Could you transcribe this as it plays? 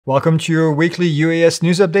Welcome to your weekly UAS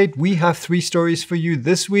news update. We have 3 stories for you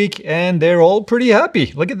this week, and they're all pretty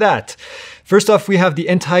happy. Look at that. First off, we have the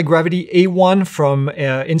Antigravity A1 from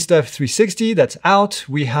Insta360 that's out.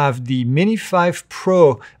 We have the Mini 5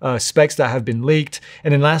 Pro specs that have been leaked.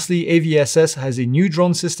 And then lastly, AVSS has a new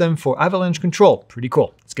drone system for Avalanche control. Pretty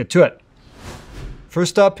cool. Let's get to it.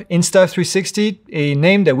 First up, Insta360, a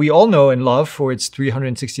name that we all know and love for its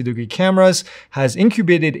 360-degree cameras, has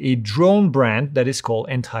incubated a drone brand that is called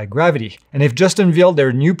Antigravity. And they've just unveiled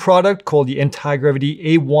their new product called the Antigravity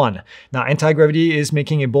A1. Now, Antigravity is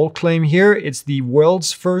making a bold claim here. It's the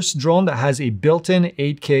world's first drone that has a built-in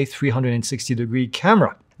 8K 360-degree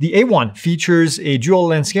camera. The A1 features a dual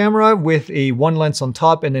lens camera with one lens on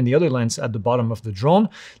top and then the other lens at the bottom of the drone.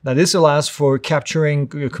 Now this allows for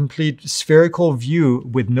capturing a complete spherical view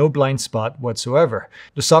with no blind spot whatsoever.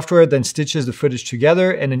 The software then stitches the footage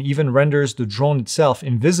together and then even renders the drone itself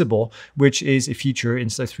invisible, which is a feature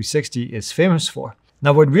Insta360 is famous for.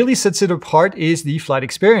 Now, what really sets it apart is the flight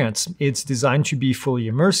experience. It's designed to be fully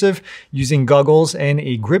immersive, using goggles and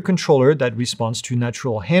a grip controller that responds to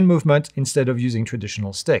natural hand movement instead of using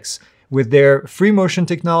traditional sticks. With their free motion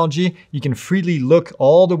technology, you can freely look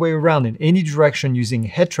all the way around in any direction using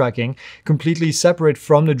head tracking, completely separate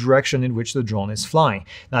from the direction in which the drone is flying.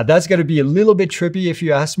 Now, that's got to be a little bit trippy if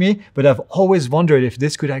you ask me, but I've always wondered if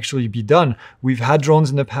this could actually be done. We've had drones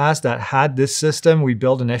in the past that had this system. We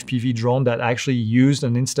built an FPV drone that actually used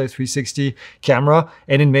an Insta360 camera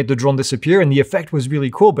and it made the drone disappear, and the effect was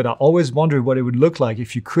really cool, but I always wondered what it would look like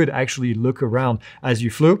if you could actually look around as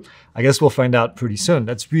you flew. I guess we'll find out pretty soon.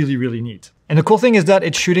 That's really, really neat. And the cool thing is that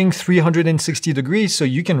it's shooting 360 degrees, so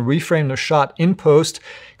you can reframe the shot in post,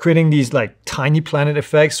 creating these like tiny planet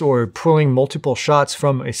effects or pulling multiple shots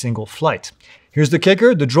from a single flight. Here's the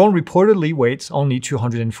kicker. The drone reportedly weighs only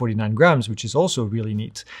 249 grams, which is also really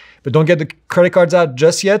neat. But don't get the credit cards out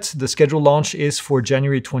just yet. The scheduled launch is for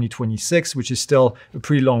January 2026, which is still a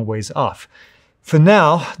pretty long ways off. For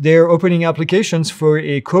now, they're opening applications for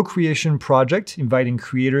a co-creation project, inviting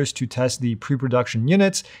creators to test the pre-production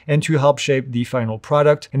units and to help shape the final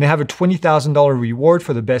product. And they have a $20,000 reward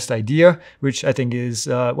for the best idea, which I think is,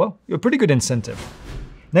 well, a pretty good incentive.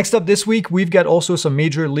 Next up this week, we've got also some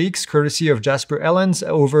major leaks courtesy of Jasper Ellens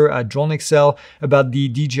over at DroneXL about the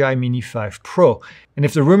DJI Mini 5 Pro. And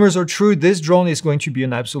if the rumors are true, this drone is going to be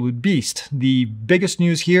an absolute beast. The biggest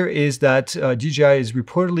news here is that DJI has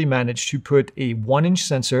reportedly managed to put a 1-inch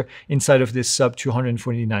sensor inside of this sub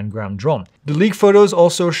 249 gram drone. The leak photos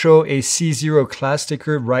also show a C0 class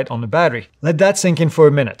sticker right on the battery. Let that sink in for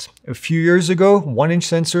a minute. A few years ago, 1-inch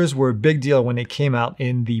sensors were a big deal when they came out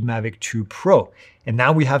in the Mavic 2 Pro. And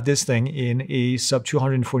now we have this thing in a sub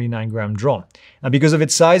 249 gram drone. Now, because of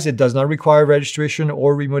its size, it does not require registration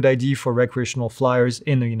or remote ID for recreational flyers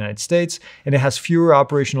in the United States, and it has fewer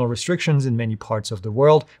operational restrictions in many parts of the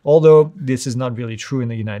world. Although this is not really true in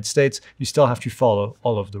the United States, you still have to follow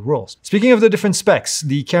all of the rules. Speaking of the different specs,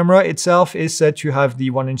 the camera itself is said to have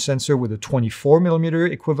the 1-inch sensor with a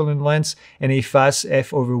 24mm equivalent lens and a fast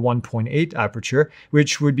f/1.8 aperture,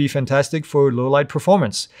 which would be fantastic for low light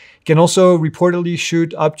performance. It can also reportedly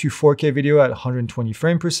shoot up to 4K video at 120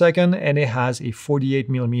 frames per second, and it has a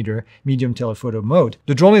 48mm medium telephoto mode.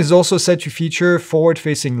 The drone is also said to feature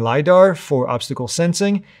forward-facing LiDAR for obstacle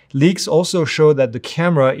sensing. Leaks also show that the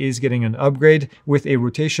camera is getting an upgrade with a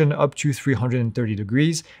rotation up to 330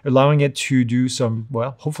 degrees, allowing it to do some,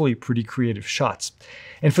 well, hopefully pretty creative shots.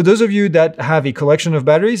 And for those of you that have a collection of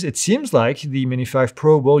batteries, it seems like the Mini 5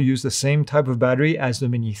 Pro will use the same type of battery as the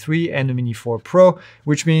Mini 3 and the Mini 4 Pro,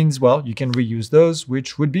 which means, well, you can reuse those,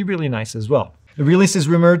 which would be really nice as well. The release is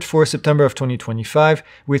rumored for September of 2025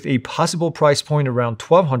 with a possible price point around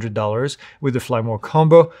 $1,200 with the Fly More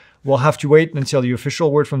combo. We'll have to wait until the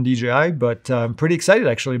official word from DJI, but I'm pretty excited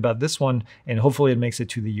actually about this one, and hopefully it makes it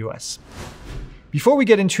to the US. Before we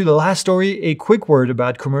get into the last story, a quick word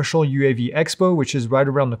about Commercial UAV Expo, which is right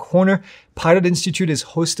around the corner. Pilot Institute is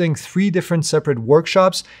hosting 3 different separate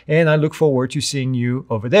workshops, and I look forward to seeing you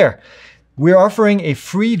over there. We're offering a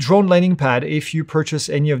free drone landing pad if you purchase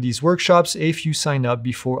any of these workshops if you sign up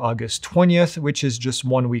before August 20th, which is just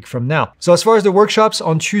 1 week from now. So as far as the workshops,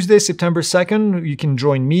 on Tuesday, September 2nd, you can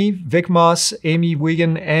join me, Vic Moss, Amy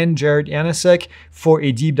Wigan, and Jared Janasek for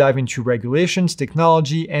a deep dive into regulations,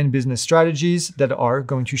 technology, and business strategies that are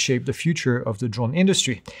going to shape the future of the drone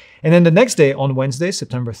industry. And then the next day, on Wednesday,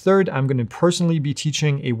 September 3rd, I'm going to personally be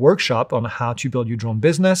teaching a workshop on how to build your drone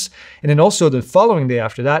business. And then also the following day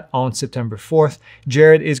after that, on September 4th,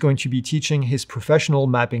 Jared is going to be teaching his professional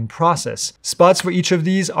mapping process. Spots for each of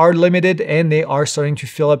these are limited and they are starting to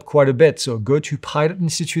fill up quite a bit. So go to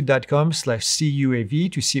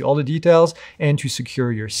pilotinstitute.com/cuav to see all the details and to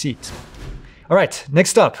secure your seat. All right,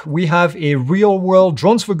 next up, we have a real-world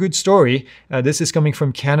Drones for Good story. This is coming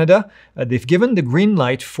from Canada. They've given the green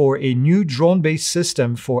light for a new drone-based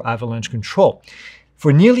system for avalanche control.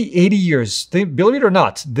 For nearly 80 years, believe it or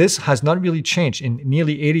not, this has not really changed. In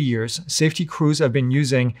nearly 80 years, safety crews have been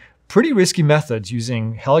using pretty risky methods,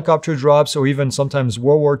 using helicopter drops or even sometimes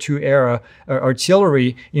World War II era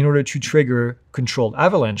artillery in order to trigger controlled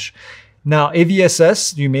avalanche. Now,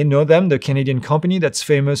 AVSS, you may know them, the Canadian company that's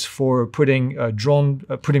famous for putting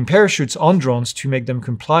parachutes on drones to make them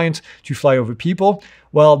compliant to fly over people.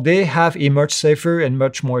 Well, they have a much safer and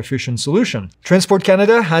much more efficient solution. Transport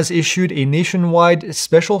Canada has issued a nationwide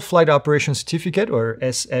Special Flight Operation Certificate, or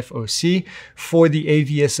SFOC, for the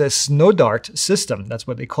AVSS Snow Dart system. That's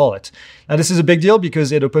what they call it. Now, this is a big deal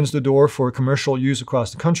because it opens the door for commercial use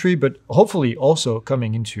across the country, but hopefully also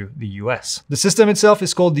coming into the US. The system itself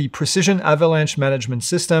is called the Precision Avalanche Management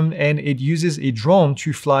System, and it uses a drone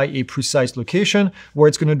to fly a precise location where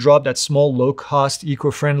it's going to drop that small, low-cost,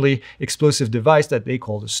 eco-friendly explosive device that they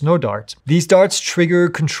call the Snow Dart. These darts trigger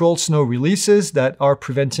controlled snow releases that are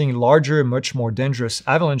preventing larger, much more dangerous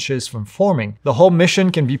avalanches from forming. The whole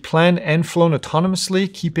mission can be planned and flown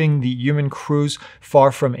autonomously, keeping the human crews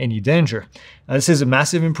far from any danger. Now, this is a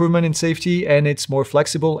massive improvement in safety, and it's more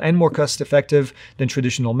flexible and more cost-effective than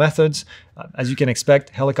traditional methods. As you can expect,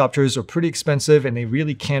 helicopters are pretty expensive and they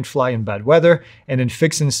really can't fly in bad weather. And then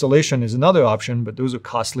fixed installation is another option, but those are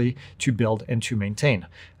costly to build and to maintain.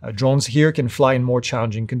 Drones here can fly in more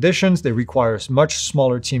challenging conditions. They require a much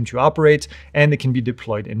smaller team to operate, and they can be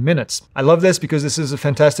deployed in minutes. I love this because this is a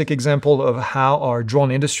fantastic example of how our drone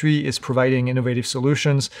industry is providing innovative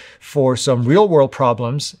solutions for some real-world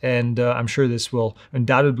problems, and I'm sure this will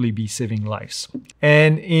undoubtedly be saving lives.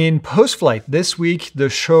 And in post-flight this week, the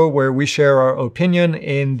show where we share our opinion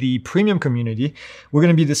in the premium community, we're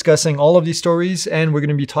going to be discussing all of these stories, and we're going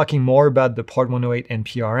to be talking more about the Part 108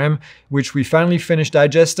 NPRM, which we finally finished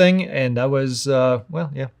digesting, and that was, that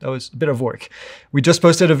was a bit of work. We just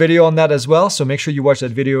posted a video on that as well, so make sure you watch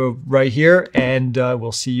that video right here, and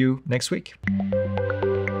we'll see you next week.